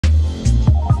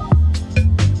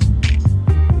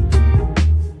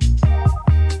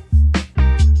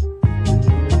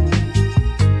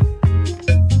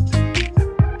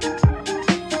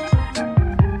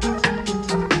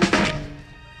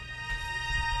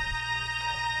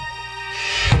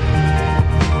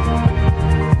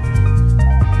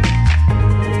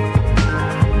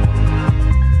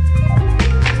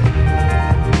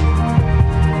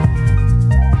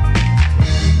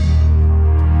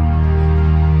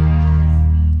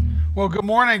Well, good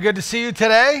morning. Good to see you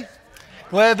today.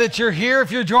 Glad that you're here.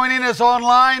 If you're joining us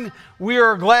online, we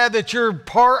are glad that you're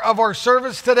part of our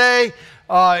service today.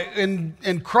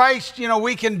 In Christ,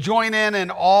 we can join in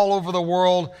all over the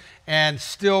world and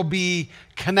still be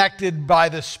connected by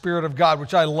the Spirit of God,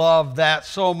 which I love that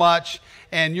so much.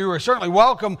 And you are certainly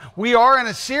welcome. We are in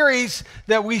a series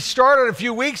that we started a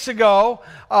few weeks ago.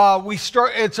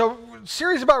 It's a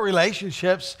series about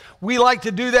relationships. We like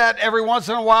to do that every once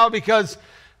in a while because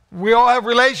we all have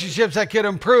relationships that could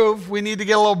improve. We need to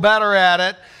get a little better at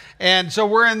it. And so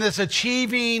we're in this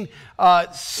achieving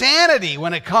sanity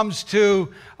when it comes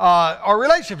to our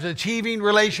relationships, achieving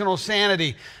relational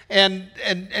sanity. And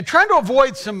trying to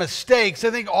avoid some mistakes. I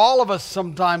think all of us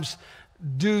sometimes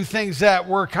do things that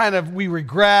we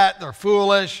regret, they're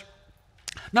foolish.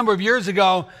 A number of years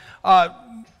ago,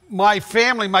 my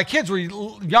kids were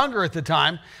younger at the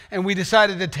time, and we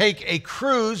decided to take a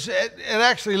cruise. It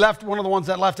actually left, one of the ones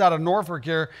that left out of Norfolk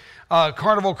here,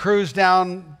 Carnival cruise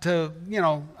down to,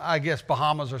 I guess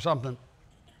Bahamas or something.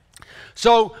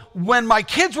 So when my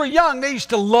kids were young, they used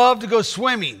to love to go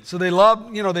swimming. So they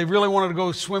really wanted to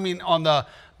go swimming on the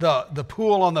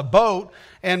pool on the boat.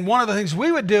 And one of the things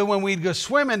we would do when we'd go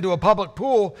swim into a public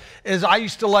pool is I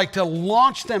used to like to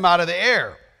launch them out of the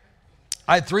air.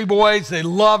 I had 3 boys. They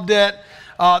loved it.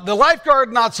 The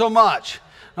lifeguard, not so much.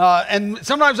 And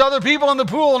sometimes other people in the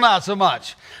pool, not so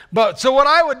much. So what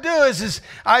I would do is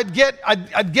I'd get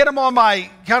them on my,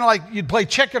 kind of like you'd play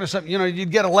chicken or something.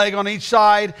 You'd get a leg on each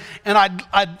side, and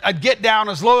I'd get down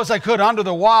as low as I could under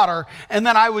the water, and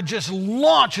then I would just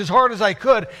launch as hard as I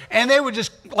could, and they would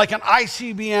just, like an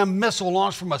ICBM missile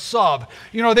launched from a sub.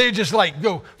 They'd just like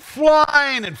go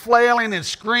flying and flailing and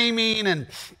screaming, and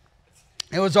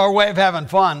it was our way of having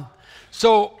fun.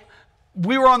 So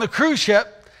we were on the cruise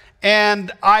ship, and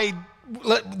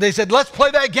they said, let's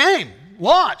play that game,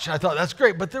 launch. I thought, that's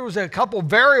great. But there was a couple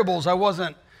variables I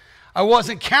wasn't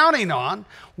counting on.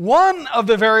 One of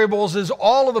the variables is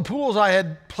all of the pools I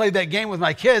had played that game with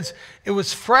my kids, it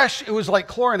was fresh. It was like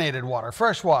chlorinated water,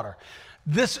 fresh water.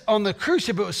 This, on the cruise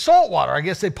ship, it was salt water. I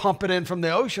guess they pump it in from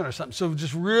the ocean or something. So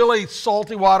just really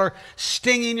salty water,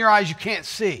 stinging your eyes, you can't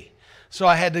see. So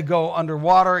I had to go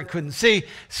underwater and couldn't see.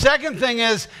 Second thing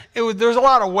is, there was a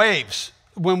lot of waves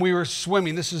when we were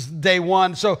swimming. This is day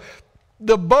one. So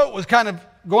the boat was kind of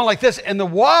going like this, and the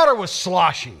water was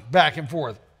sloshing back and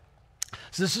forth.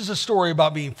 So this is a story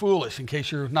about being foolish, in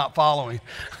case you're not following.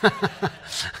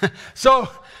 So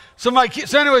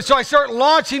I start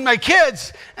launching my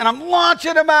kids, and I'm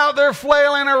launching them out. They're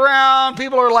flailing around.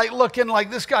 People are like looking like,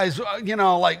 this guy's,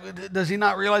 like, does he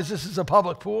not realize this is a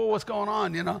public pool? What's going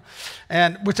on,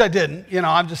 And which I didn't,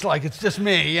 I'm just like, it's just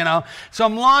me, So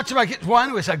I'm launching my kids. Well,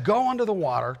 anyways, I go under the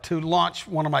water to launch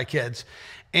one of my kids,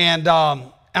 and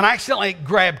I accidentally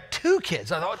grabbed 2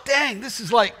 kids. I thought, dang, this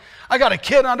is like, I got a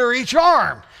kid under each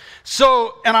arm.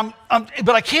 So,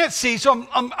 but I can't see, so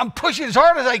I'm pushing as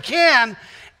hard as I can.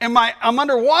 And I'm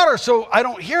underwater, so I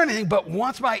don't hear anything. But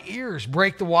once my ears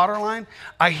break the water line,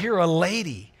 I hear a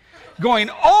lady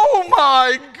going, "Oh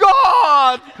my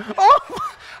God!" Oh.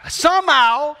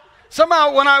 Somehow,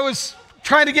 when I was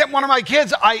trying to get one of my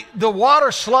kids, the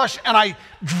water slushed, and I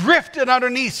drifted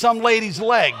underneath some lady's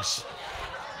legs.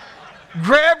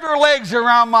 Grabbed her legs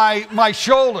around my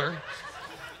shoulder.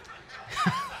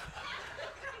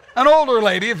 An older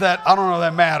lady, I don't know if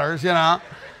that matters,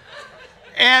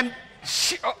 And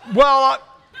it's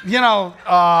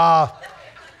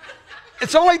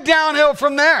only downhill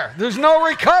from there. There's no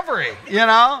recovery,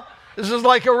 This is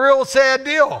like a real sad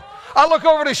deal. I look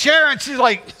over to Sharon, she's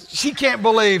like, she can't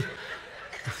believe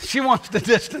she wants to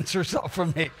distance herself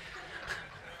from me.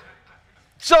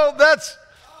 So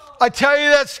I tell you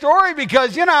that story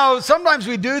because, sometimes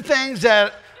we do things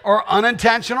that are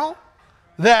unintentional,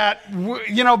 but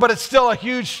it's still a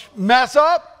huge mess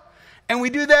up. And we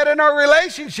do that in our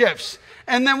relationships.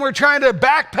 And then we're trying to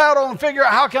backpedal and figure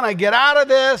out, how can I get out of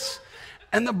this?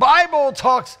 And the Bible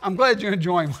talks, I'm glad you're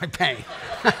enjoying my pain.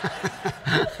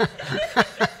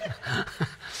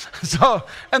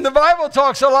 And the Bible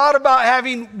talks a lot about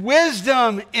having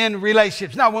wisdom in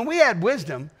relationships. Now, when we add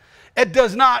wisdom, it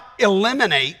does not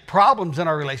eliminate problems in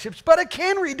our relationships, but it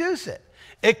can reduce it.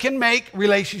 It can make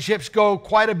relationships go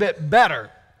quite a bit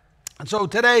better. And so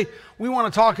today we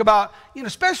want to talk about,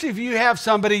 especially if you have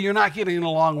somebody you're not getting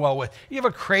along well with. You have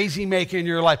a crazy maker in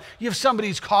your life. You have somebody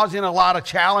who's causing a lot of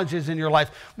challenges in your life.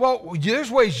 Well,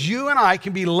 there's ways you and I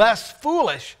can be less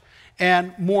foolish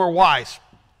and more wise.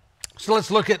 So let's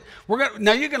look at,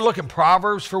 now you can look at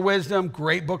Proverbs for wisdom,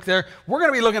 great book there. We're going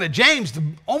to be looking at James.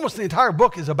 Almost the entire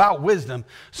book is about wisdom.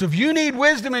 So if you need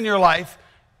wisdom in your life,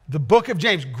 the book of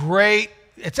James, great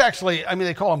it's actually, I mean,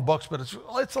 they call them books, but it's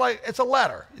a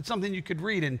letter. It's something you could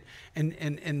read in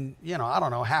you know, I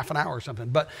don't know, half an hour or something.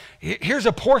 But here's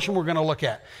a portion we're going to look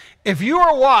at. If you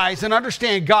are wise and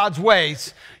understand God's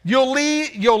ways, you'll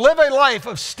live a life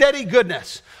of steady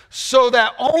goodness, so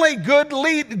that only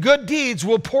good deeds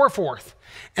will pour forth.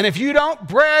 And if you don't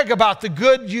brag about the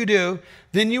good you do,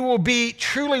 then you will be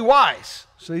truly wise.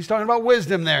 So he's talking about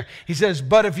wisdom there. He says,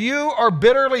 but if you are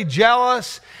bitterly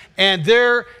jealous and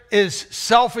there is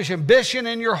selfish ambition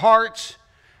in your hearts,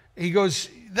 he goes,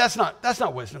 that's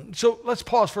not wisdom. So let's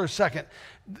pause for a second.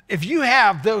 If you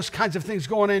have those kinds of things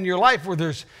going on in your life where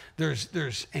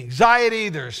there's anxiety,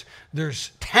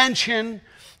 there's tension,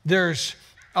 there's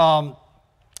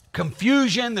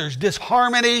confusion, there's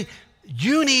disharmony,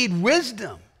 you need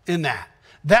wisdom in that.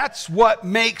 That's what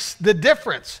makes the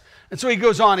difference. And so he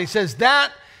goes on, he says,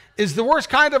 that is the worst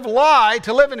kind of lie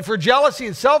to live in, for jealousy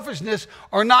and selfishness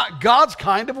are not God's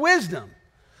kind of wisdom.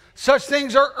 Such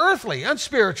things are earthly,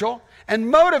 unspiritual, and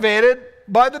motivated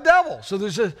by the devil. So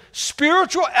there's a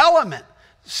spiritual element.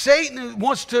 Satan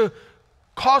wants to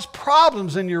cause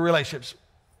problems in your relationships.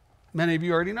 Many of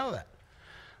you already know that.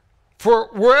 For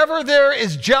wherever there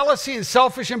is jealousy and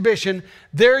selfish ambition,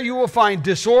 there you will find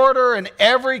disorder and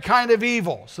every kind of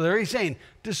evil. So there he's saying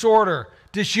disorder,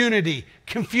 disunity,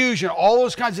 confusion, all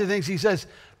those kinds of things. He says,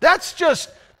 that's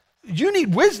just, you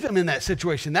need wisdom in that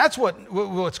situation. That's what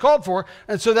it's called for.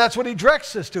 And so that's what he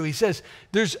directs us to. He says,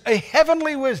 there's a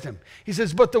heavenly wisdom. He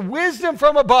says, but the wisdom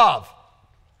from above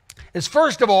is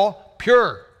first of all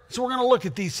pure. So we're going to look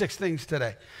at these 6 things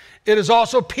today. It is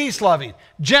also peace-loving,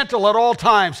 gentle at all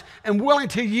times, and willing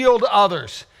to yield to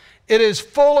others. It is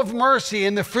full of mercy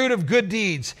and the fruit of good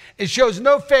deeds. It shows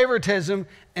no favoritism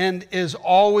and is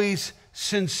always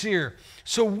sincere.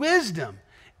 So wisdom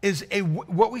is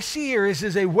what we see here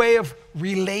is a way of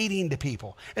relating to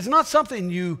people. It's not something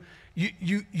you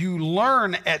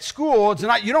learn at school. It's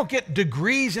not, you don't get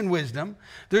degrees in wisdom.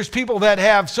 There's people that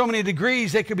have so many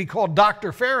degrees they could be called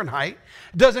Dr. Fahrenheit.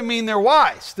 It doesn't mean they're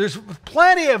wise. There's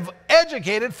plenty of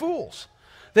educated fools.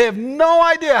 They have no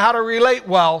idea how to relate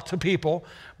well to people,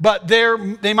 but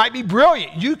they might be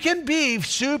brilliant. You can be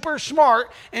super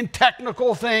smart in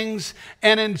technical things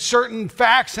and in certain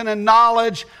facts and in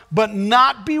knowledge, but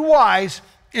not be wise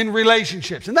in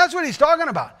relationships. And that's what he's talking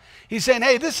about. He's saying,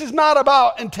 hey, this is not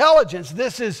about intelligence.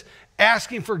 This is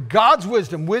asking for God's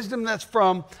wisdom, wisdom that's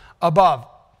from above.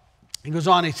 He goes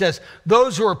on, he says,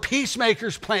 those who are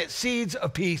peacemakers plant seeds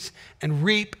of peace and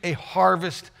reap a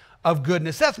harvest of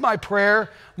goodness. That's my prayer,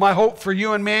 my hope for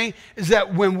you and me, is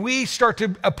that when we start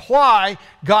to apply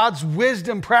God's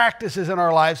wisdom practices in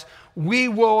our lives, we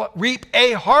will reap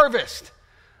a harvest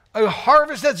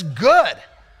that's good,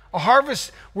 a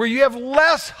harvest where you have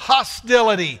less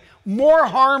hostility, more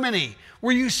harmony,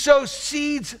 where you sow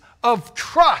seeds of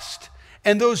trust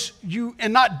and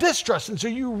not distrust. And so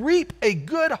you reap a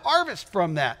good harvest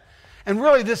from that. And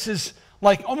really this is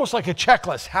almost like a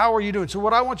checklist. How are you doing? So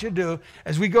what I want you to do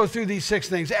as we go through these 6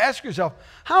 things, ask yourself,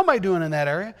 how am I doing in that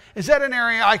area? Is that an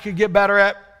area I could get better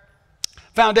at?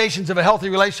 Foundations of a healthy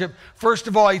relationship. First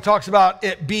of all, he talks about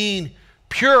it being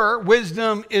pure.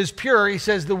 Wisdom is pure. He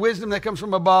says the wisdom that comes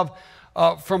from above,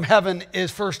 from heaven, is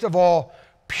first of all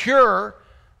pure.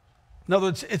 In other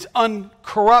words, it's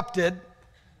uncorrupted,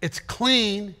 it's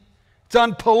clean, it's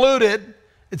unpolluted,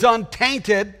 it's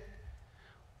untainted.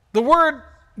 The word,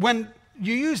 when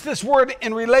you use this word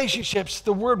in relationships,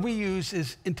 the word we use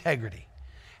is integrity.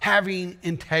 Having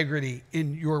integrity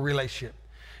in your relationship.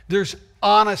 There's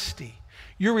honesty.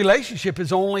 Your relationship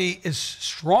is only as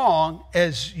strong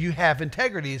as you have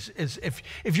integrity.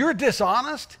 If you're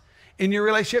dishonest in your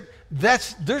relationship,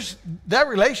 that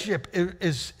relationship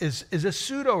is a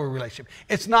pseudo relationship.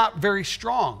 It's not very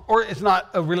strong, or it's not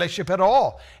a relationship at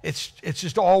all. It's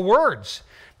just all words,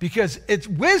 because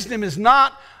wisdom is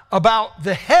not about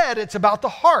the head, it's about the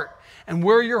heart and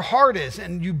where your heart is,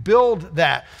 and you build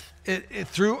that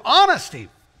through honesty.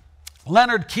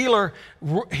 Leonard Keeler,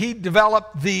 he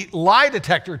developed the lie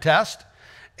detector test,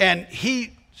 and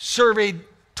he surveyed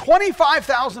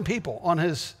 25,000 people on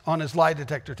his lie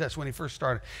detector test when he first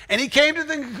started. And he came to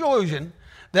the conclusion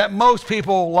that most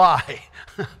people lie.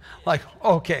 Like,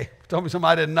 okay, told me something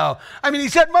I didn't know. I mean, he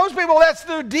said most people, that's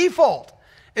their default,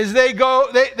 is they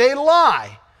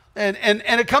lie. And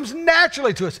it comes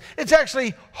naturally to us. It's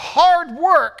actually hard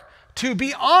work to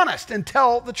be honest and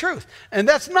tell the truth. And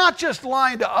that's not just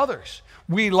lying to others.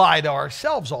 We lie to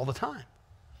ourselves all the time.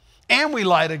 And we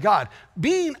lie to God.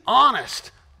 Being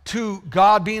honest to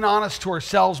God, being honest to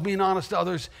ourselves, being honest to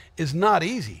others is not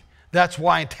easy. That's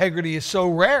why integrity is so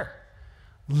rare.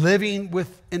 living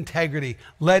with integrity,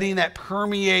 letting that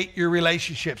permeate your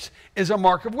relationships is a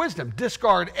mark of wisdom.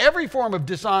 Discard every form of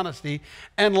dishonesty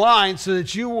and lying so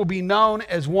that you will be known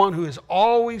as one who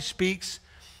always speaks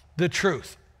the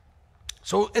truth.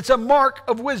 So it's a mark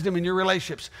of wisdom in your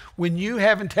relationships when you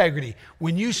have integrity,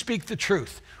 when you speak the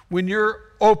truth, when you're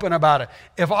open about it.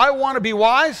 If I want to be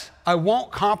wise, I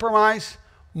won't compromise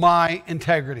my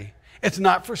integrity. It's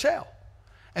not for sale.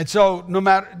 And so no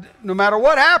matter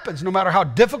what happens, no matter how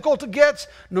difficult it gets,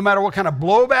 no matter what kind of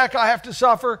blowback I have to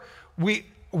suffer,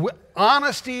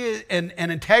 honesty and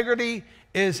integrity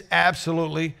is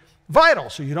absolutely vital.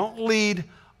 So you don't lead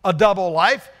a double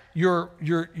life. You're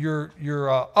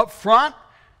up front,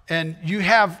 and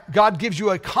God gives you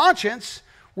a conscience.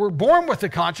 We're born with a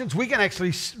conscience. We can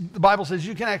actually, the Bible says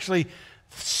you can actually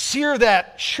sear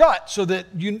that shut so that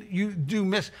you do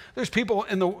miss. There's people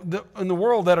in the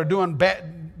world that are doing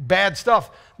bad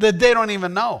stuff that they don't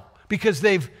even know, because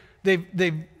the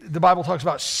Bible talks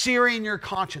about searing your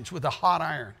conscience with a hot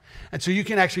iron. And so you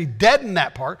can actually deaden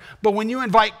that part. But when you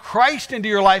invite Christ into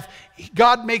your life,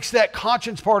 God makes that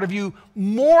conscience part of you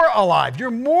more alive. You're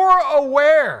more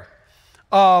aware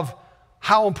of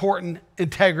how important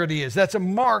integrity is. That's a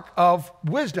mark of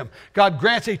wisdom. God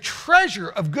grants a treasure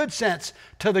of good sense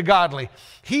to the godly.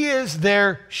 He is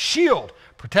their shield,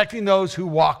 protecting those who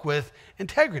walk with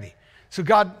integrity. So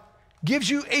God gives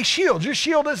you a shield. Your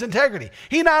shield is integrity.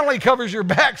 He not only covers your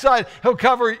backside, he'll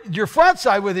cover your front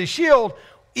side with his shield,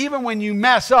 even when you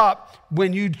mess up,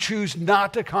 when you choose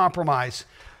not to compromise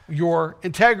your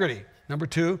integrity. Number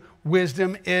 2,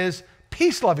 wisdom is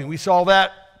peace-loving. We saw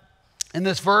that in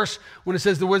this verse when it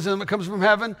says the wisdom that comes from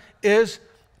heaven is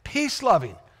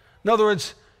peace-loving. In other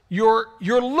words, you're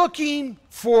looking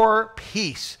for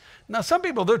peace. Now, some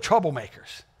people, they're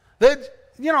troublemakers. It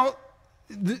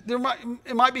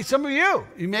might be some of you.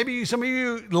 Maybe some of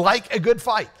you like a good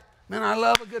fight. Man, I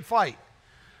love a good fight.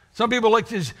 Some people like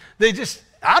this,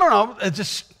 I don't know, it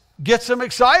just gets them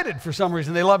excited for some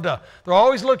reason. They're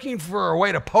always looking for a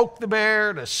way to poke the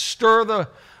bear, to stir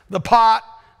the pot,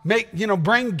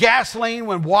 bring gasoline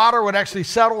when water would actually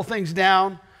settle things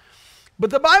down. But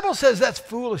the Bible says that's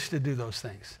foolish to do those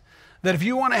things. That if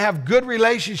you want to have good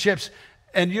relationships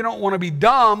and you don't want to be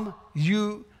dumb,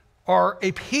 you are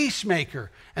a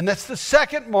peacemaker. And that's the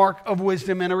second mark of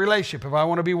wisdom in a relationship. If I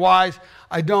want to be wise,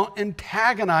 I don't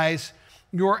antagonize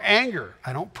your anger.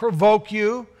 I don't provoke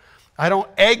you. I don't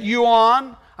egg you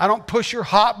on. I don't push your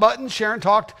hot buttons. Sharon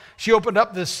she opened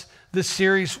up this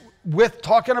series with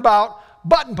talking about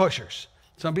button pushers.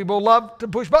 Some people love to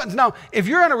push buttons. Now, if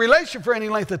you're in a relationship for any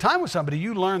length of time with somebody,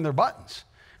 you learn their buttons.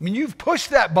 I mean, you've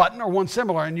pushed that button or one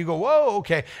similar, and you go, whoa,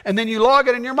 okay. And then you log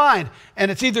it in your mind.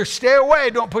 And it's either stay away,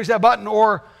 don't push that button,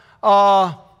 or,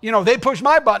 they push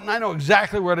my button, I know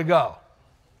exactly where to go.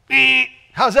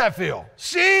 How's that feel?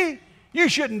 See? You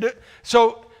shouldn't do it.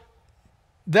 So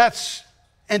that's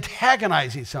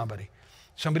antagonizing somebody.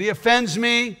 Somebody offends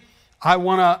me, I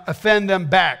want to offend them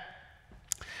back.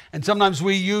 And sometimes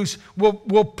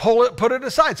we'll put it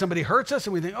aside. Somebody hurts us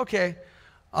and we think, okay,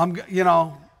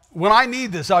 when I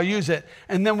need this, I'll use it.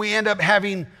 And then we end up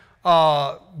having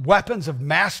weapons of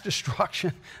mass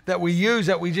destruction that we use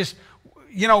that we just,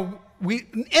 in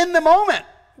the moment,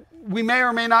 we may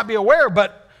or may not be aware,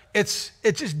 but it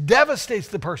just devastates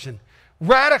the person,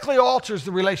 radically alters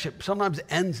the relationship, sometimes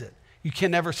ends it. You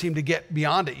can never seem to get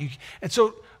beyond it. And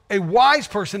so a wise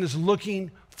person is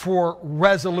looking for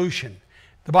resolution.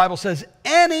 The Bible says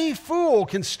any fool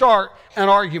can start an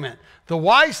argument. The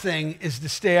wise thing is to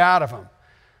stay out of them.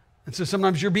 And so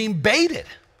sometimes you're being baited.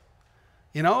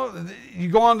 You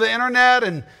go on the internet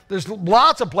and there's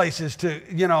lots of places to,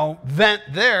 vent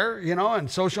there, and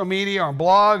social media or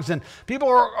blogs, and people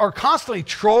are constantly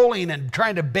trolling and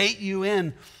trying to bait you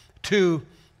in to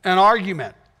an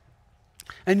argument.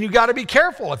 And you got to be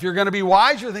careful. If you're going to be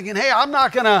wise, you're thinking, hey, I'm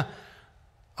not going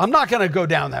to go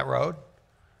down that road.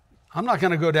 I'm not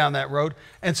going to go down that road.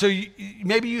 And so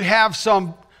maybe you have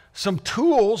some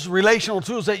tools, relational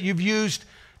tools that you've used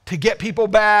to get people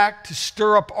back, to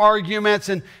stir up arguments,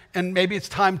 and maybe it's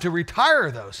time to retire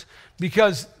those.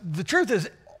 Because the truth is,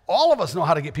 all of us know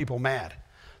how to get people mad.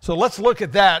 So let's look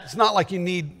at that. It's not like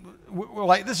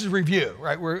this is review,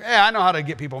 right? I know how to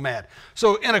get people mad.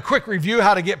 So in a quick review,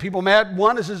 how to get people mad,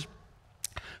 one is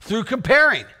through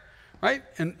comparing, right?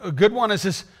 And a good one is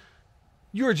this,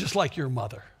 you're just like your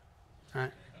mother.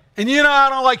 Right? And I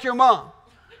don't like your mom.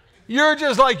 You're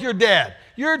just like your dad.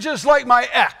 You're just like my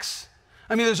ex.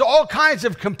 I mean, there's all kinds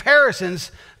of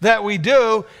comparisons that we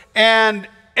do, and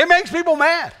it makes people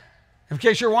mad, in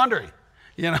case you're wondering.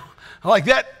 Like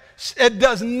that, it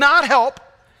does not help.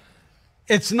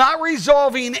 It's not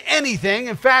resolving anything.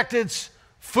 In fact, it's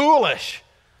foolish.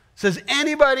 It says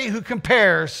anybody who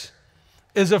compares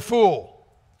is a fool.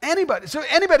 Anybody. So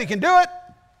anybody can do it,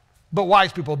 but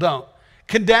wise people don't.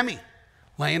 Condemning,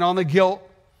 laying on the guilt,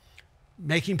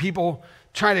 making people,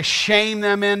 trying to shame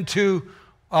them into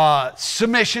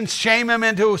submission, shame them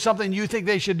into something you think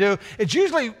they should do. It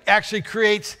usually actually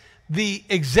creates the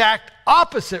exact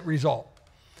opposite result.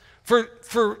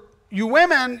 For you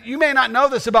women, you may not know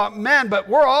this about men, but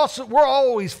we're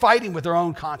always fighting with our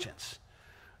own conscience.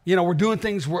 You know, we're doing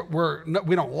things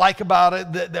we don't like about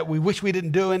it, that we wish we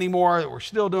didn't do anymore, that we're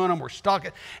still doing them, we're stuck.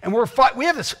 And we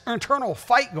have this internal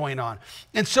fight going on.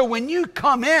 And so when you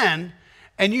come in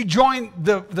and you join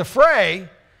the fray,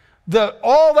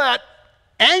 all that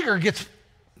anger gets,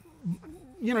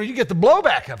 you know, you get the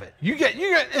blowback of it. You get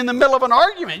in the middle of an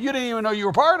argument you didn't even know you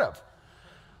were part of.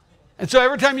 And so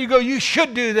every time you go, you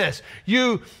should do this.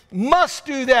 You must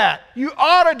do that. You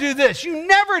ought to do this. You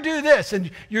never do this.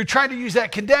 And you're trying to use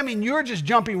that condemning. You're just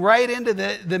jumping right into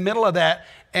the middle of that.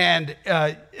 And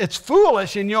it's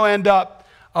foolish, and you'll end up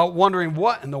wondering,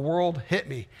 what in the world hit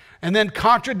me? And then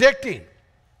contradicting.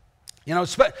 You know,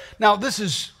 now this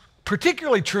is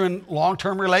particularly true in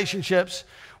long-term relationships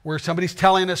where somebody's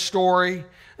telling a story,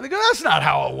 and they go, that's not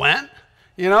how it went.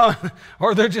 You know,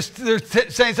 or they're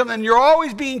saying something and you're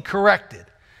always being corrected.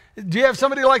 Do you have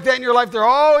somebody like that in your life? They're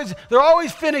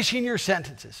always finishing your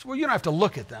sentences. Well, you don't have to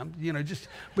look at them, you know,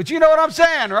 but you know what I'm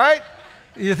saying, right?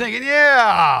 You're thinking,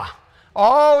 yeah,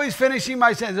 always finishing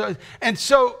my sentence. And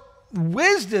so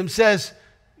wisdom says,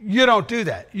 you don't do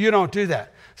that. You don't do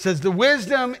that. It says the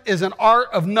wisdom is an art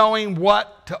of knowing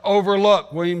what to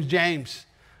overlook. William James,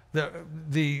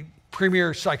 the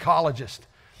premier psychologist.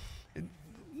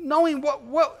 Knowing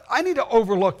what I need to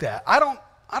overlook that. I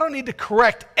don't need to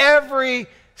correct every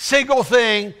single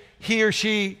thing he or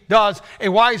she does. A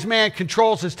wise man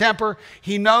controls his temper.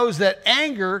 He knows that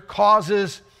anger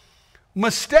causes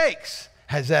mistakes.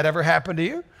 Has that ever happened to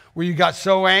you? Where you got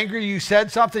so angry, you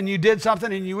said something, you did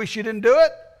something, and you wish you didn't do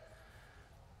it?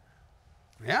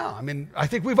 Yeah, I mean, I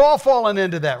think we've all fallen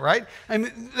into that, right? I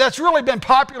mean, that's really been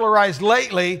popularized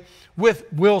lately with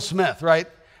Will Smith, right?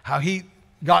 How he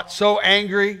got so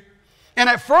angry. And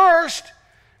at first,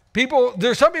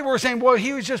 there's some people who were saying, well,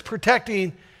 he was just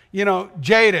protecting, you know,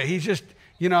 Jada. He's just,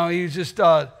 you know, he's just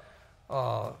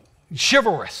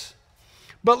chivalrous.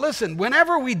 But listen,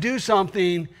 whenever we do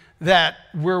something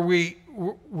where we,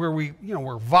 you know,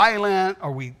 we're violent,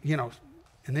 or we, you know,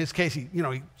 in this case, he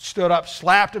stood up,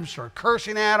 slapped him, started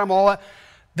cursing at him, all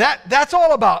that's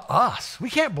all about us. We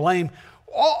can't blame,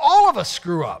 all of us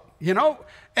screw up, you know.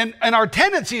 And our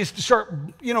tendency is to start,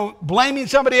 you know, blaming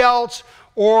somebody else,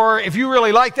 or if you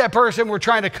really like that person, we're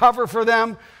trying to cover for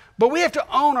them. But we have to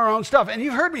own our own stuff. And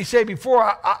you've heard me say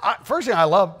before, first thing, I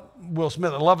love Will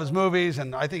Smith. I love his movies,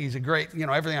 and I think he's a great, you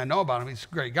know, everything I know about him, he's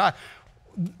a great guy.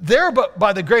 But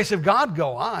by the grace of God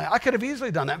go I. I could have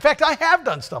easily done that. In fact, I have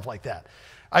done stuff like that.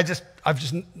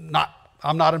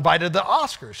 I'm not invited to the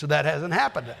Oscars, so that hasn't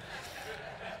happened.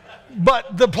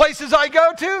 But the places I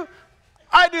go to,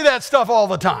 I do that stuff all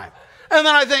the time. And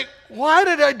then I think, why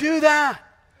did I do that?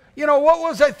 You know, what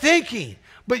was I thinking?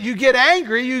 But you get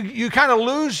angry, you kind of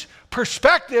lose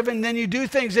perspective, and then you do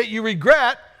things that you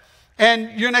regret,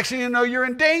 and next thing you know, you're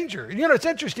in danger. You know, it's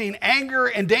interesting, anger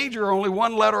and danger are only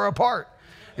one letter apart.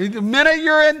 The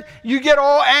minute you get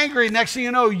all angry, next thing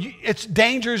you know, it's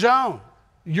danger zone.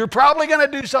 You're probably going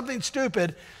to do something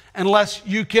stupid unless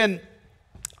you can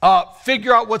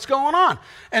figure out what's going on.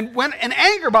 And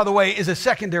anger, by the way, is a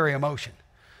secondary emotion.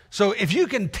 So if you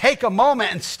can take a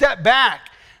moment and step back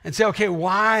and say, okay,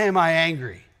 why am I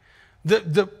angry?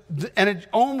 And it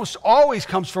almost always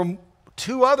comes from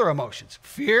two other emotions,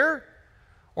 fear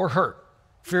or hurt,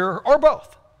 fear or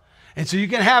both. And so you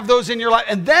can have those in your life,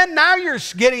 and then now you're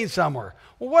getting somewhere.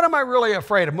 Well, what am I really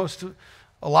afraid of?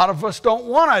 A lot of us don't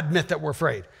want to admit that we're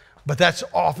afraid. But that's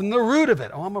often the root of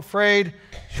it. Oh, I'm afraid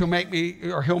she'll make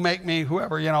me, or he'll make me,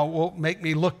 whoever, you know, will make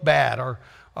me look bad. Or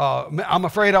I'm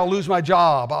afraid I'll lose my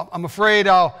job. I'm afraid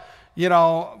I'll, you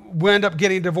know, end up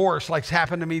getting divorced, like's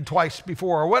happened to me twice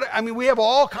before. We have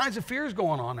all kinds of fears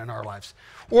going on in our lives.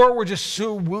 Or we're just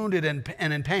so wounded and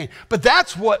in pain. But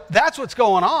that's what's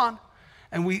going on.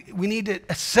 And we need to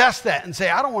assess that and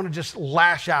say, I don't want to just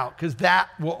lash out, because that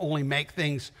will only make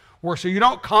things worse. So you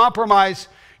don't compromise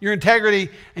your integrity,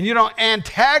 and you don't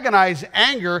antagonize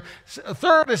anger.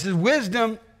 Third, this is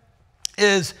wisdom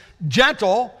is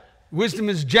gentle. Wisdom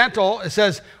is gentle. It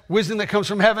says wisdom that comes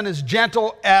from heaven is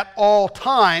gentle at all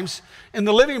times. In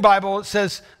the Living Bible, it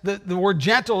says that the word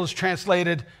gentle is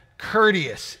translated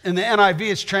courteous. In the NIV,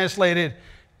 it's translated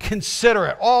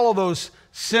considerate. All of those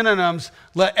synonyms.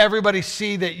 Let everybody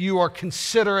see that you are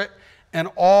considerate in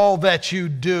all that you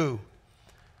do.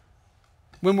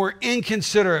 When we're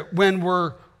inconsiderate, when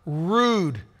we're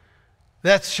rude,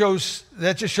 that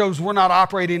just shows we're not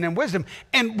operating in wisdom.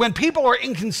 And when people are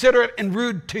inconsiderate and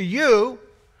rude to you,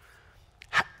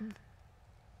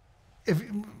 a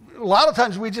lot of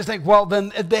times we just think, well,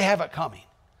 then they have it coming.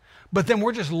 But then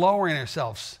we're just lowering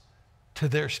ourselves to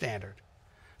their standard.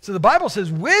 So the Bible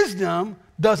says wisdom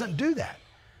doesn't do that.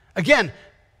 Again,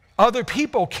 other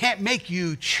people can't make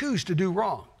you choose to do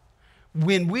wrong.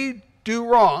 When we do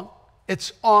wrong,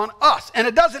 it's on us. And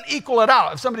it doesn't equal it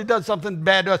out. If somebody does something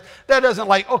bad to us, that doesn't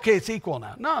okay, it's equal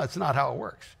now. No, it's not how it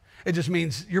works. It just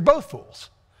means you're both fools.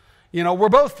 We're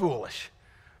both foolish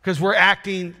because we're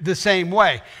acting the same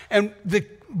way.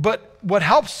 But what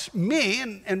helps me,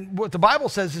 and what the Bible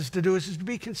says is to do, is to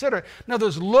be considerate. In other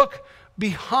words, look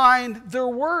behind their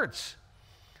words.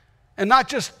 And not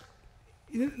just,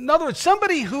 in other words,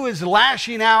 somebody who is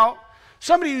lashing out,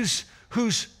 somebody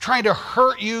who's trying to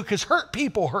hurt you, because hurt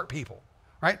people,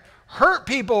 right? Hurt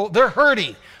people, they're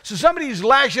hurting. So somebody who's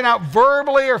lashing out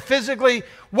verbally or physically,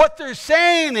 what they're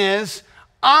saying is,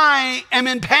 I am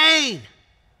in pain.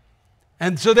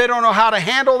 And so they don't know how to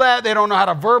handle that. They don't know how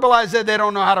to verbalize it. They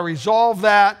don't know how to resolve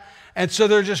that. And so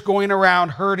they're just going around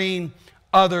hurting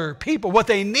other people. What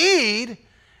they need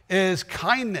is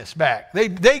kindness back. They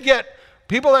get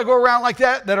people that go around like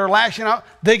that are lashing out,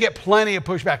 they get plenty of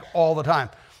pushback all the time.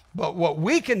 But what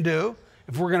we can do,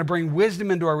 if we're going to bring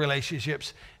wisdom into our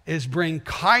relationships, is bring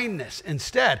kindness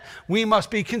instead. We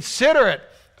must be considerate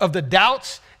of the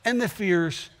doubts and the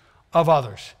fears of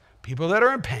others. People that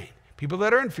are in pain, people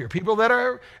that are in fear, people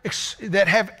that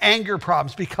have anger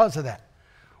problems because of that.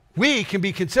 We can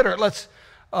be considerate. Let's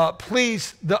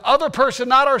please the other person,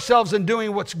 not ourselves, in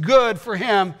doing what's good for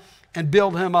him and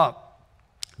build him up.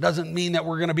 Doesn't mean that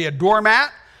we're going to be a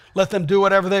doormat, let them do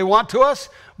whatever they want to us,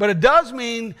 but it does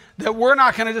mean that we're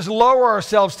not going to just lower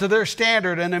ourselves to their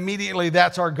standard and immediately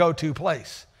that's our go-to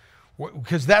place.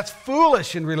 Because that's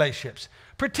foolish in relationships,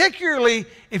 particularly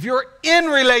if you're in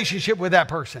relationship with that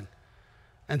person.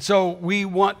 And so we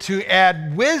want to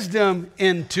add wisdom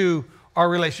into our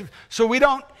relationship so we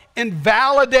don't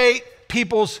invalidate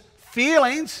people's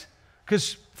feelings,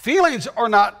 because feelings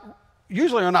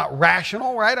usually are not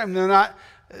rational, right? I mean, they're not.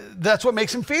 That's what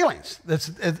makes them feelings.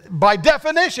 By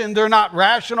definition, they're not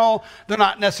rational. They're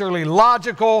not necessarily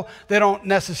logical. They don't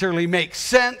necessarily make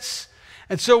sense.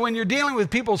 And so when you're dealing with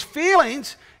people's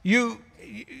feelings, you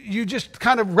just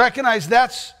kind of recognize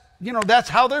that's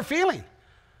how they're feeling.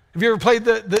 Have you ever played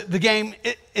the game,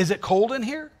 Is It Cold in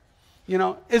Here?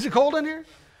 Is it cold in here?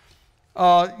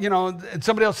 And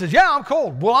somebody else says, yeah, I'm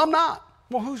cold. Well, I'm not.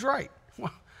 Well, who's right?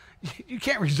 Well, you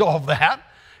can't resolve that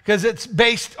because it's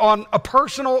based on a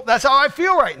personal, that's how I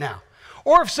feel right now.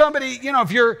 Or if somebody,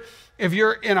 if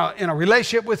you're in a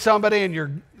relationship with somebody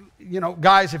and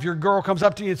guys, if your girl comes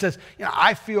up to you and says,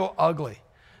 I feel ugly.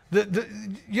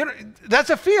 That's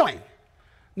a feeling.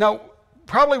 Now,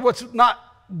 probably what's not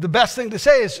the best thing to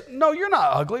say is, no, you're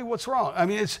not ugly. What's wrong? I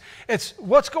mean, it's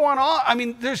what's going on. I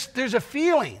mean, there's a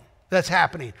feeling that's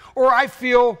happening. Or I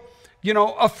feel,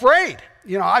 afraid.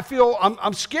 I feel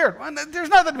I'm scared. Well, there's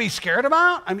nothing to be scared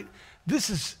about. I mean,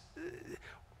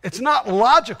 it's not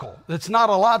logical. It's not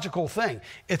a logical thing.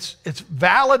 It's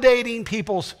validating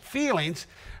people's feelings,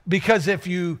 because if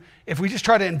we just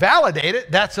try to invalidate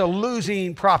it, that's a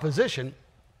losing proposition.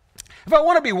 If I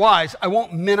want to be wise, I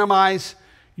won't minimize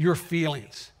your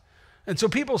feelings. And so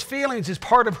people's feelings is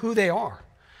part of who they are.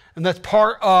 And that's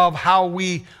part of how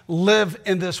we live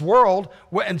in this world.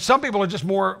 And some people are just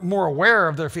more aware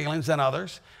of their feelings than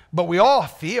others. But we all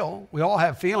feel. We all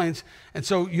have feelings. And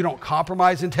so you don't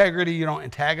compromise integrity. You don't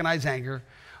antagonize anger.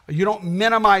 You don't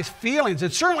minimize feelings.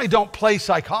 And certainly don't play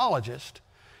psychologist.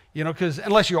 Because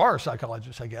unless you are a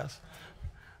psychologist, I guess.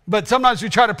 But sometimes we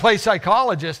try to play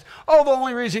psychologist. Oh, the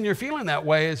only reason you're feeling that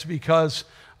way is because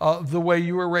of the way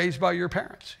you were raised by your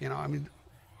parents.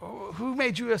 Who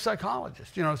made you a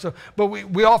psychologist? But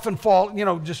we often fall,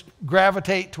 just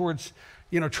gravitate towards,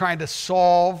 trying to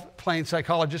solve, playing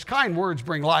psychologist. Kind words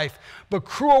bring life, but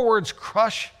cruel words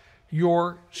crush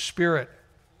your spirit.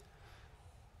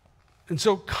 And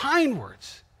so kind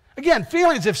words. Again,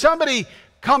 feelings, if somebody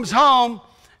comes home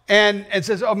and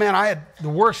says, oh man, I had the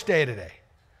worst day today.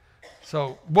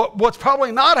 So what's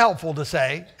probably not helpful to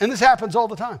say, and this happens all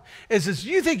the time, is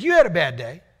you think you had a bad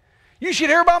day. You should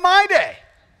hear about my day.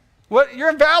 You're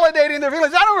invalidating their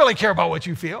feelings. I don't really care about what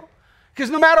you feel, because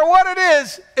no matter what it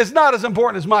is, it's not as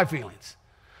important as my feelings.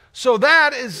 So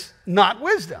that is not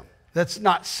wisdom. That's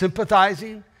not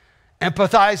sympathizing,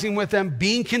 empathizing with them,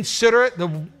 being considerate.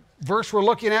 verse we're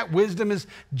looking at, wisdom is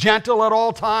gentle at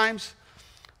all times,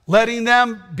 letting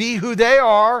them be who they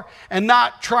are and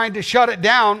not trying to shut it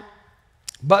down,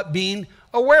 but being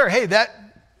aware, hey,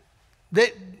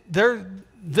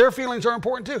 their feelings are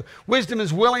important too. Wisdom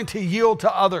is willing to yield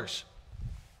to others.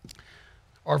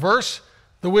 Our verse,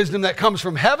 the wisdom that comes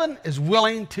from heaven is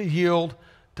willing to yield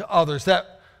to others.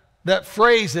 That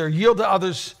phrase there, yield to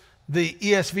others, the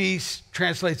ESV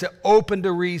translates it open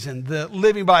to reason. The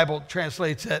Living Bible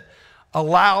translates it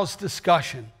allows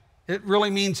discussion. It really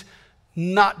means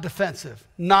not defensive.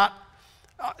 It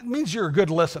means you're a good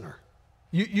listener.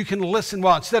 You can listen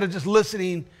well instead of just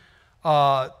listening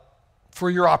for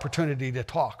your opportunity to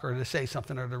talk or to say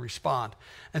something or to respond.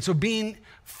 And so being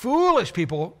foolish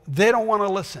people, they don't want to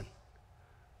listen.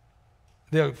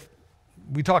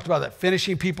 We talked about that,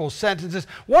 finishing people's sentences.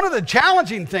 One of the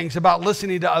challenging things about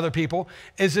listening to other people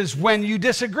is when you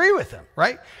disagree with them,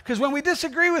 right? Because when we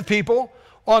disagree with people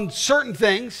on certain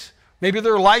things, maybe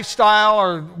their lifestyle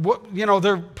or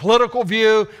their political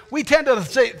view, we tend to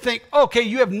think, okay,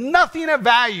 you have nothing of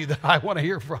value that I want to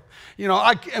hear from.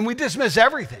 And we dismiss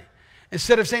everything.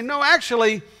 Instead of saying, no,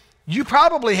 actually, you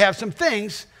probably have some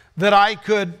things that I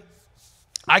could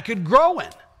grow in.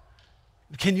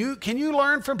 Can you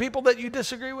learn from people that you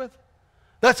disagree with?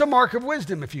 That's a mark of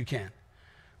wisdom if you can.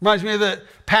 Reminds me of the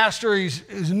pastor,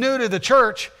 he's new to the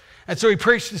church, and so he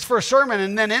preached his first sermon,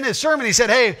 and then in his sermon he said,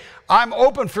 hey, I'm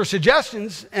open for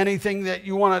suggestions, anything that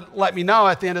you want to let me know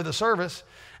at the end of the service.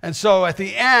 And so at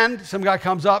the end, some guy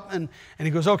comes up and he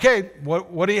goes, okay,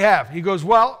 what do you have? He goes,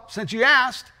 well, since you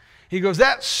asked, he goes,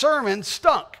 that sermon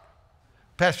stunk.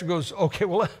 Pastor goes, okay,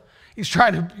 well, he's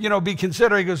trying to, be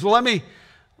considerate. He goes, well, let me,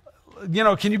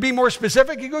 can you be more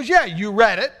specific? He goes, yeah, you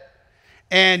read it,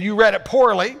 and you read it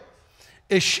poorly,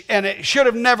 and it should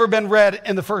have never been read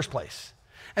in the first place.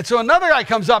 And so another guy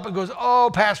comes up and goes, oh,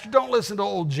 Pastor, don't listen to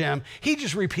old Jim. He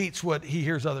just repeats what he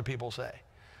hears other people say.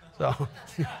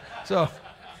 So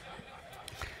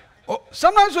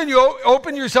sometimes when you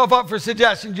open yourself up for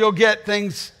suggestions, you'll get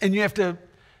things, and you have to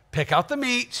pick out the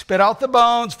meat, spit out the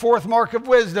bones. Fourth mark of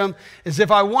wisdom is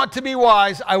if I want to be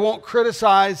wise, I won't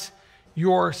criticize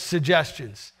your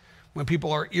suggestions. When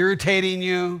people are irritating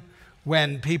you,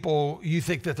 when you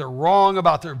think that they're wrong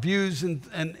about their views,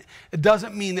 and it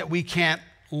doesn't mean that we can't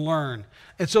learn.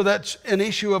 And so that's an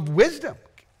issue of wisdom.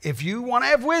 If you want to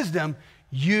have wisdom,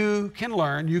 you can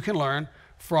learn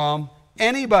from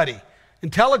anybody.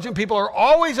 Intelligent people are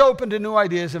always open to new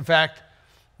ideas. In fact,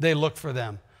 they look for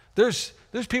them. There's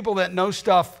people that know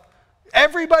stuff.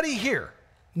 Everybody here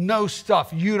knows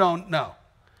stuff you don't know,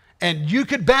 and you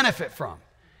could benefit from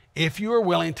if you are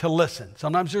willing to listen.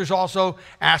 Sometimes there's also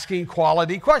asking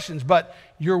quality questions, but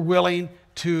you're willing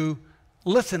to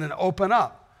listen and open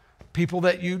up. People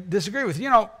that you disagree with,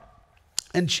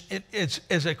 and it's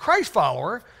as a Christ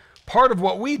follower, part of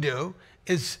what we do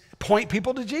is point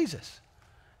people to Jesus.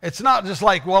 It's not just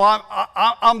like, well,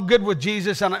 I'm good with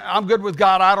Jesus and I'm good with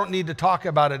God. I don't need to talk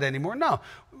about it anymore. No,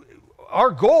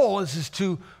 our goal is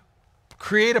to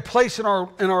create a place in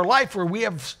our life where we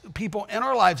have people in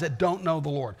our lives that don't know the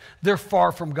Lord. They're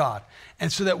far from God,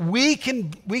 and so that we can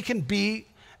be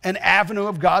an avenue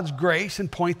of God's grace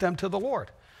and point them to the Lord.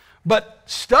 But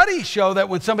studies show that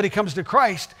when somebody comes to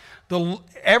Christ,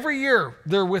 every year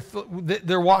they're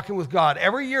walking with God.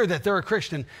 Every year that they're a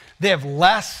Christian, they have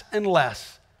less and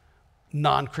less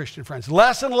non-Christian friends,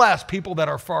 less and less people that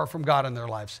are far from God in their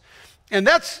lives. And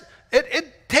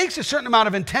it takes a certain amount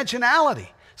of intentionality,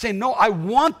 saying, no, I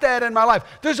want that in my life.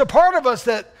 There's a part of us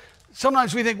that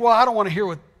sometimes we think, well, I don't want to hear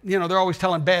what, they're always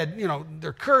telling bad,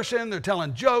 they're cursing, they're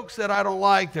telling jokes that I don't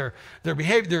like, they're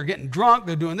getting drunk,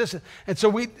 they're doing this. And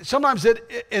so sometimes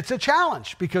it's a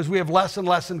challenge because we have less and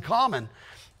less in common.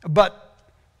 But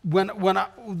when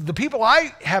the people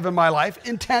I have in my life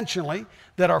intentionally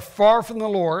that are far from the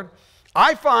Lord,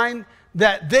 I find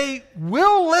that they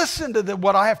will listen to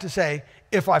what I have to say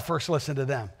if I first listen to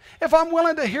them. If I'm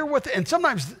willing to hear and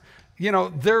sometimes,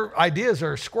 their ideas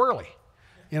are squirrely.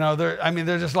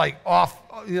 They're just like off,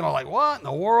 like what in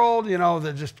the world?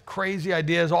 They're just crazy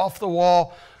ideas off the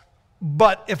wall.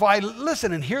 But if I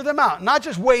listen and hear them out, not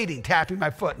just waiting, tapping my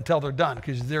foot until they're done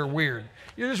because they're weird.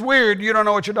 You're just weird. You don't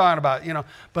know what you're talking about,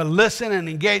 but listen and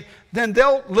engage. Then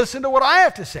they'll listen to what I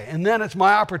have to say. And then it's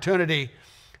my opportunity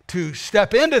to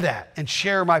step into that and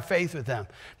share my faith with them.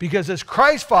 Because as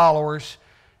Christ followers,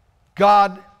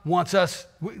 God wants us,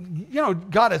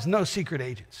 God has no secret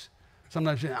agents.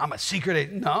 Sometimes I'm a secret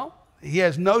agent. No, he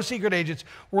has no secret agents.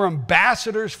 We're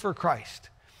ambassadors for Christ.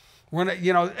 We're not,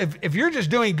 if you're just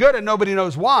doing good and nobody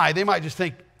knows why, they might just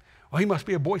think, well, he must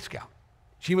be a Boy Scout.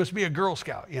 She must be a Girl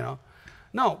Scout,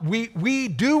 No, we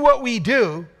do what we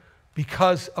do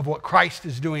because of what Christ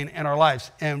is doing in our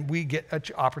lives, and we get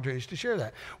opportunities to share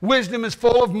that. Wisdom is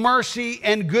full of mercy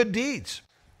and good deeds.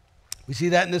 We see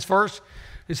that in this verse.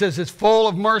 It says it's full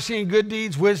of mercy and good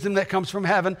deeds, wisdom that comes from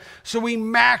heaven. So we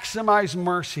maximize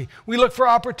mercy. We look for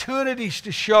opportunities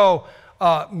to show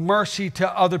mercy to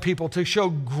other people, to show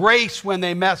grace when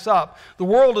they mess up. The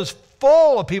world is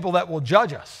full of people that will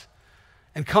judge us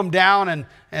and come down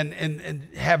and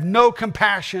have no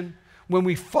compassion when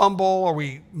we fumble or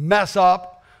we mess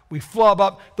up, we flub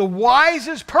up. The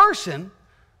wisest person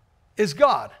is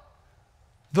God.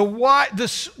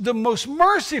 The most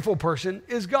merciful person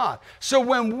is God. So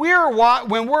when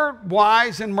we're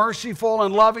wise and merciful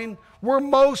and loving, we're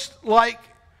most like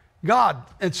God.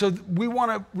 And so we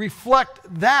want to reflect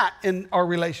that in our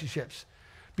relationships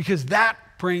because that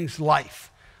brings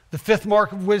life. The fifth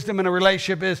mark of wisdom in a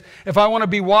relationship is, if I want to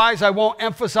be wise, I won't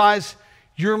emphasize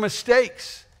your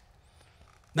mistakes.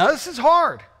 Now this is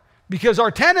hard because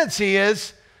our tendency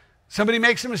is, somebody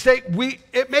makes a mistake,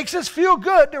 it makes us feel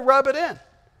good to rub it in.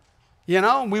 You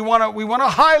know, we want to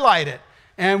highlight it,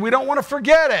 and we don't want to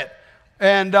forget it.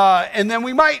 And then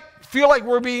we might feel like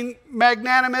we're being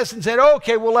magnanimous and say, oh,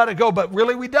 okay, we'll let it go. But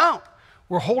really we don't.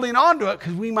 We're holding on to it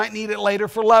because we might need it later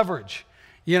for leverage.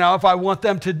 You know, if I want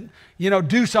them to,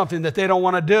 do something that they don't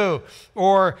want to do,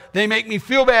 or they make me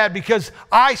feel bad because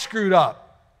I screwed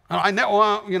up. I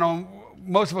know,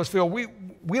 most of us feel we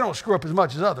don't screw up as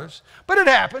much as others, but it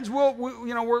happens. We're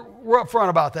upfront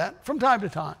about that from time to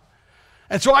time.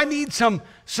 And so I need some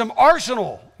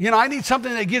arsenal. I need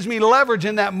something that gives me leverage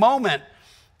in that moment.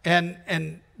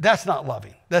 And that's not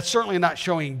loving. That's certainly not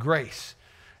showing grace.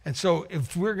 And so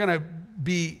if we're going to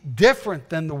be different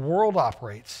than the world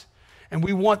operates, and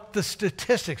we want the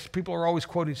statistics, people are always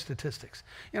quoting statistics.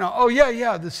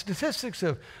 The statistics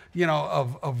of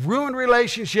ruined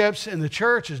relationships in the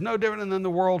church is no different than the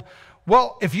world.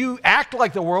 Well, if you act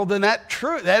like the world, then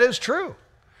that is true.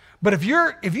 But if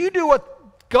you do what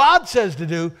God says to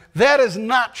do, that is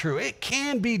not true. It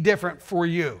can be different for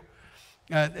you.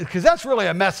 Because that's really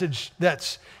a message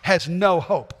that has no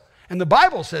hope. And the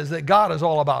Bible says that God is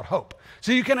all about hope.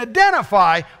 So you can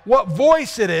identify what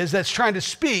voice it is that's trying to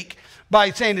speak by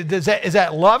saying, is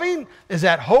that loving? Is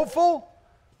that hopeful?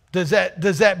 Does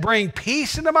that bring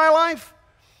peace into my life?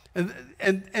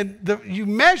 You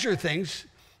measure things.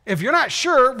 If you're not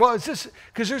sure, well, it's just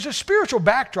because there's a spiritual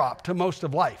backdrop to most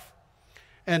of life.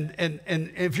 And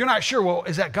if you're not sure, well,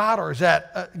 is that God or is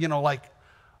that, like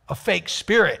a fake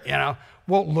spirit,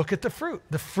 Well, look at the fruit.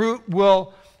 The fruit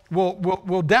will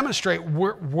demonstrate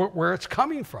where it's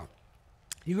coming from.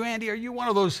 You, Andy, are you one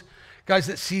of those guys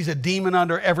that sees a demon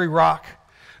under every rock?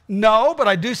 No, but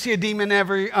I do see a demon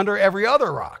under every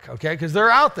other rock, okay, because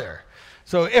they're out there.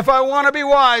 So if I want to be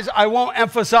wise, I won't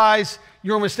emphasize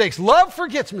your mistakes. Love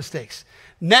forgets mistakes.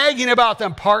 Nagging about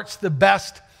them parts the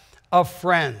best of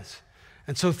friends.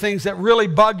 And so things that really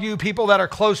bug you, people that are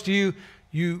close to you,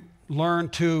 you learn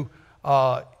to,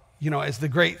 as the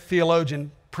great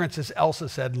theologian Princess Elsa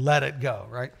said, let it go,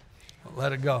 right?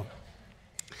 Let it go.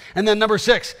 And then number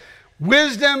 6,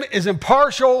 wisdom is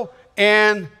impartial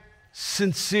and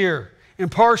sincere.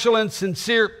 Impartial and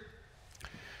sincere.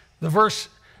 The verse,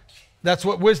 that's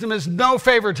what wisdom is. No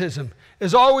favoritism,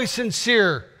 is always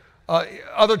sincere.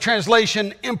 Other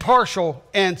translation, impartial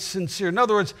and sincere. In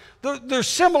other words, there's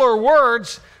similar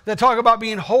words that talk about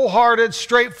being wholehearted,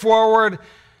 straightforward,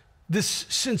 this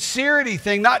sincerity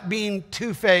thing, not being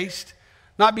two-faced,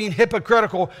 not being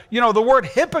hypocritical. The word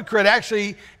hypocrite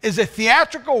actually is a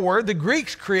theatrical word. The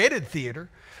Greeks created theater.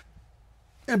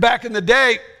 And back in the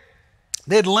day,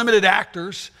 they had limited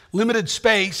actors, limited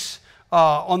space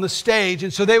on the stage.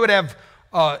 And so they would have,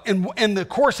 in the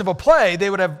course of a play, they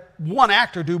would have one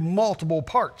actor do multiple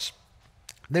parts.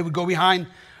 They would go behind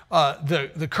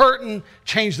the curtain,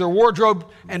 change their wardrobe,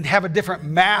 and have a different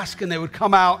mask, and they would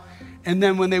come out. And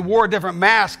then when they wore a different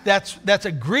mask, that's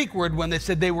a Greek word when they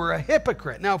said they were a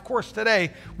hypocrite. Now, of course,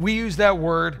 today we use that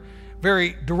word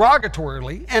very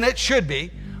derogatorily, and it should be.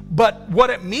 But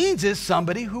what it means is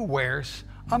somebody who wears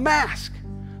a mask.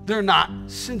 They're not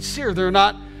sincere. They're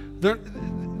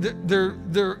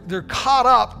caught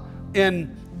up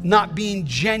in not being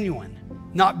genuine,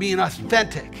 not being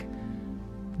authentic.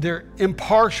 They're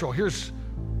impartial. Here's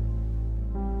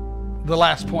the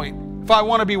last point. If I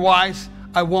want to be wise,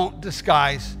 I won't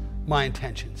disguise my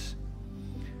intentions.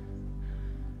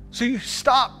 So you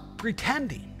stop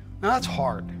pretending. Now that's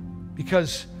hard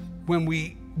because when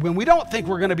we don't think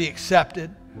we're going to be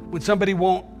accepted, when somebody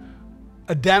won't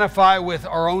identify with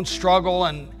our own struggle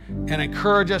and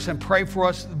encourage us and pray for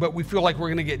us, but we feel like we're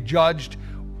going to get judged,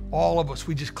 all of us,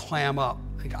 we just clam up.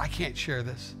 Like, I can't share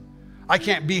this. I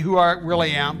can't be who I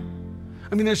really am.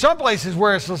 I mean, there's some places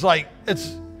where it's just like,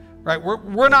 right,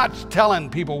 we're not telling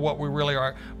people what we really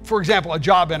are. For example, a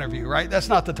job interview, right? That's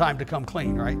not the time to come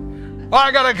clean, right? Oh,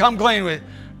 I got to come clean with,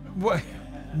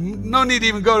 no need to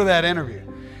even go to that interview.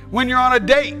 When you're on a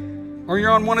date or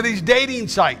you're on one of these dating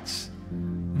sites,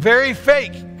 very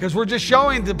fake, because we're just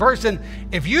showing the person,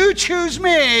 if you choose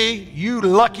me, you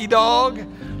lucky dog,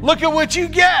 look at what you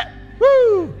get.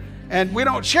 Woo! And we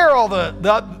don't share all the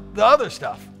other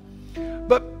stuff.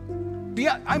 But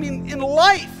I mean, in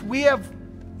life, we have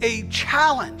a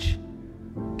challenge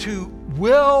to,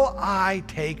 will I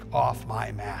take off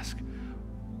my mask?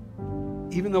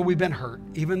 Even though we've been hurt,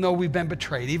 even though we've been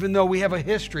betrayed, even though we have a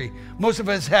history, most of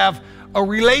us have a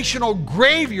relational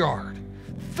graveyard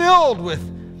filled with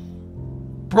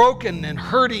broken and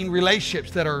hurting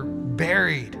relationships that are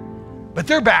buried. But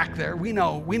they're back there. We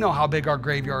know how big our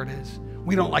graveyard is.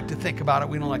 We don't like to think about it.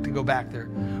 We don't like to go back there.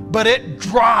 But it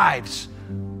drives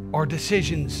our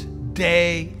decisions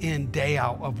day in, day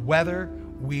out of whether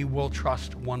we will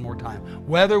trust one more time,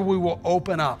 whether we will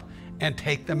open up and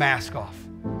take the mask off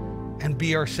and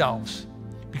be ourselves.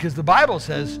 Because the Bible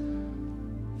says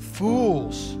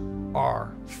fools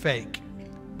are fake,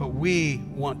 but we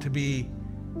want to be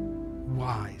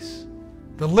wise.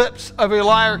 The lips of a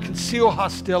liar conceal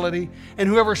hostility, and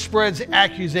whoever spreads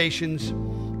accusations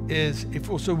is a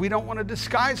fool. So we don't want to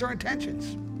disguise our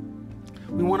intentions.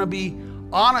 We want to be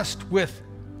honest with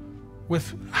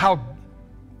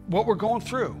what we're going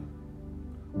through.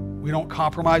 We don't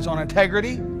compromise on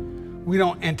integrity. We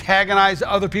don't antagonize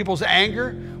other people's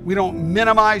anger. We don't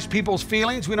minimize people's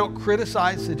feelings. We don't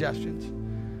criticize suggestions.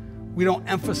 We don't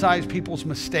emphasize people's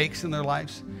mistakes in their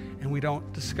lives. And we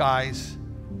don't disguise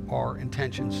our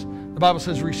intentions. The Bible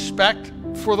says respect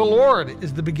for the Lord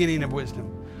is the beginning of wisdom.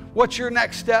 What's your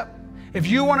next step? If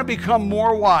you want to become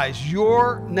more wise,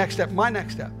 your next step, my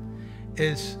next step,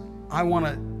 is I want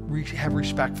to have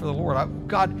respect for the Lord.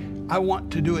 God, I want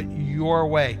to do it your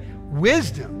way.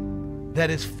 Wisdom that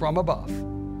is from above.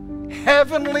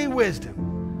 Heavenly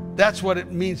wisdom. That's what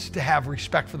it means to have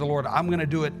respect for the Lord. I'm going to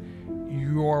do it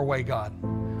your way, God.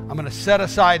 I'm going to set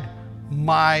aside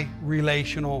my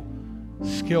relational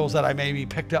skills that I maybe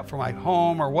picked up from my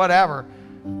home or whatever.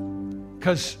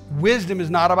 Because wisdom is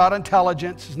not about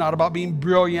intelligence. It's not about being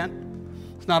brilliant.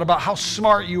 It's not about how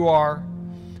smart you are.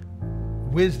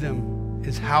 Wisdom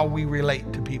is how we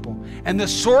relate to people. And the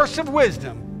source of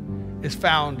wisdom is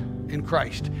found in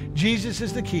Christ. Jesus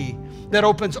is the key that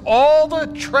opens all the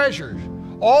treasures,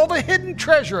 all the hidden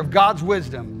treasure of God's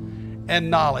wisdom and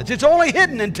knowledge. It's only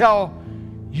hidden until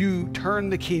you turn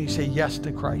the key and you say yes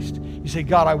to Christ. You say,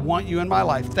 God, I want you in my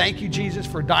life. Thank you, Jesus,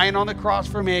 for dying on the cross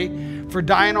for me, for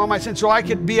dying on my sins, so I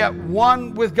could be at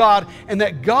one with God, and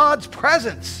that God's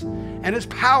presence and his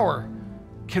power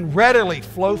can readily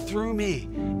flow through me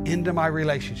into my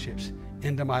relationships,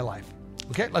 into my life.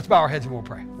 Okay, let's bow our heads and we'll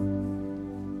pray.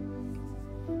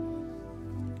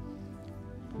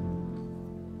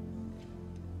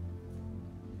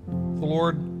 The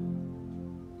Lord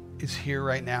is here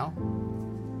right now.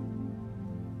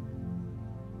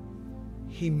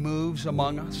 He moves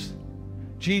among us.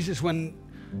 Jesus, when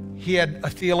he had a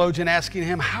theologian asking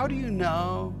him, how do you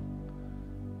know?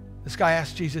 This guy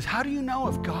asked Jesus, how do you know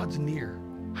if God's near?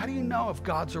 How do you know if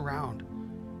God's around?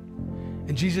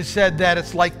 And Jesus said that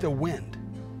it's like the wind,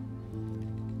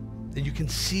 that you can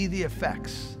see the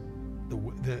effects.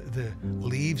 The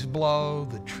leaves blow,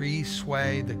 the trees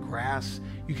sway, the grass.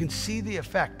 You can see the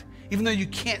effect. Even though you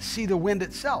can't see the wind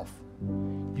itself,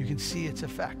 you can see its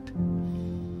effect.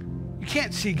 You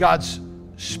can't see God's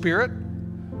Spirit,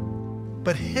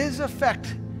 but his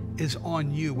effect is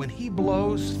on you. When he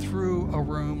blows through a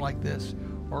room like this,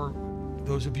 or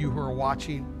those of you who are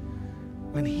watching,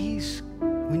 when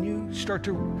you start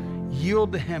to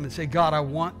yield to him and say, God, I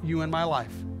want you in my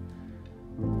life,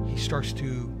 you start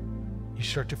to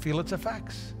feel its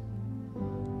effects.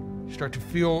 You start to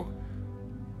feel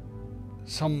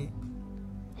some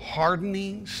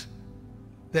hardenings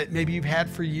that maybe you've had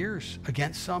for years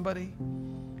against somebody.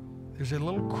 There's a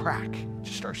little crack.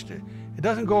 It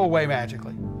doesn't go away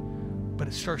magically, but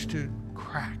it starts to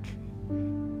crack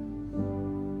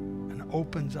and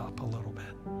opens up a little bit.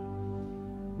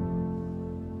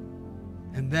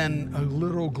 And then a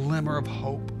little glimmer of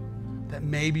hope that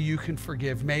maybe you can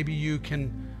forgive, maybe you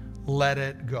can let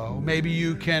it go, maybe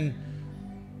you can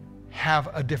have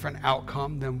a different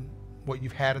outcome than what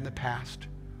you've had in the past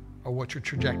or what your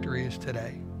trajectory is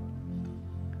today.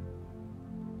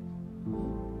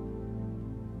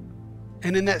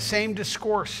 And in that same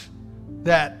discourse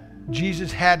that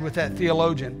Jesus had with that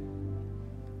theologian,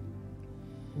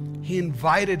 he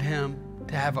invited him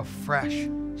to have a fresh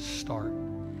start.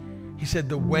 He said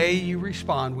the way you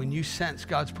respond when you sense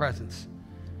God's presence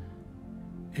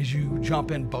is you jump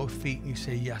in both feet and you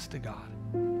say yes to God.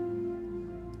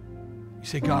 You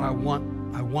say, God, I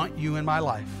want you in my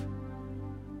life.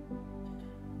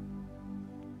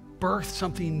 Birth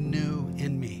something new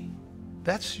in me.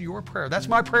 That's your prayer. That's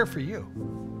my prayer for you.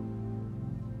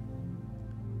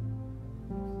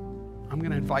 I'm going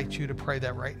to invite you to pray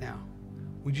that right now.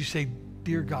 Would you say,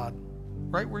 dear God,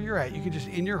 right where you're at, you can just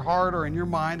in your heart or in your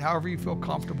mind, however you feel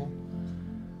comfortable,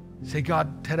 say,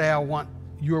 God, today I want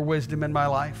your wisdom in my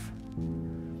life.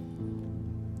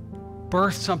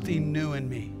 Birth something new in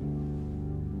me.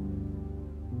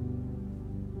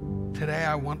 Today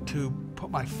I want to put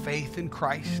my faith in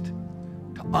Christ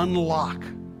to unlock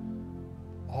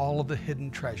all of the hidden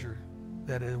treasure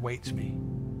that awaits me.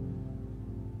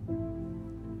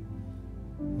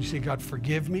 You say, God,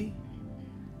 forgive me,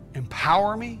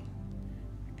 empower me,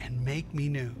 and make me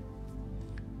new.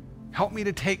 Help me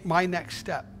to take my next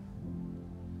step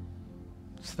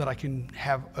so that I can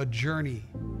have a journey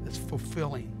that's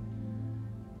fulfilling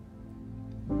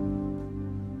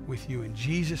with you. In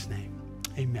Jesus' name,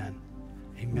 amen.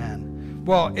 Amen.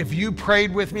 Well, if you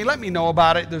prayed with me, let me know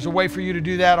about it. There's a way for you to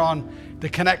do that on the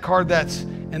Connect card that's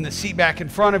in the seat back in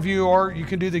front of you, or you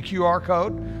can do the QR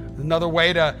code. Another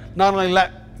way to not only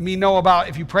let me know about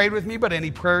if you prayed with me, but any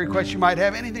prayer requests you might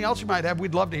have, anything else you might have,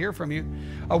 we'd love to hear from you.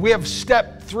 We have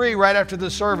step 3 right after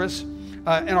the service in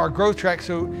our growth track.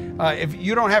 So if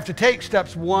you don't have to take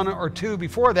steps 1 or 2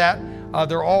 before that,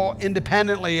 they're all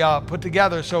independently put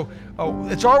together. So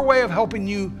it's our way of helping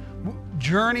you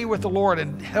journey with the Lord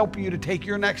and help you to take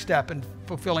your next step in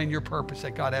fulfilling your purpose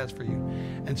that God has for you.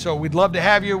 And so we'd love to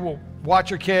have you. We'll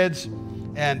watch your kids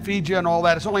and feed you and all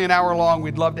that. It's only an hour long.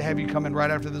 We'd love to have you come in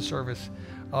right after the service,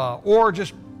 or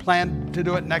just plan to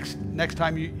do it next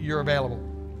time you're available.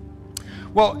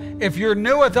 Well, if you're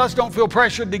new with us, don't feel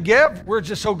pressured to give. We're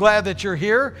just so glad that you're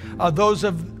here. Those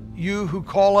of you who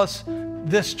call us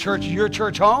this church your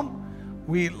church home,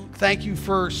 we thank you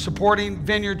for supporting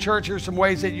Vineyard Church. Here's some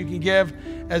ways that you can give.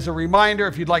 As a reminder,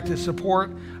 if you'd like to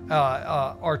support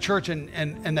our church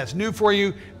and that's new for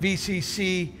you,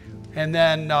 VCC, and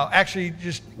then actually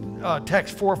just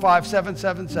text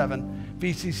 45777,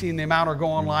 VCC, and the amount, or go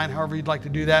online, however you'd like to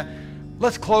do that.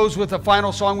 Let's close with a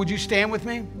final song. Would you stand with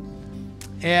me?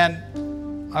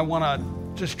 And I want to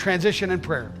just transition in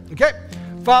prayer. Okay?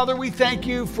 Father, we thank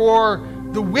you for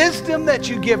the wisdom that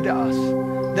you give to us,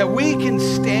 that we can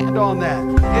stand on that.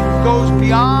 It goes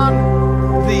beyond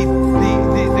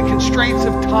the constraints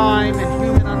of time and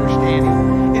human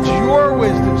understanding. It's your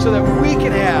wisdom so that we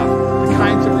can have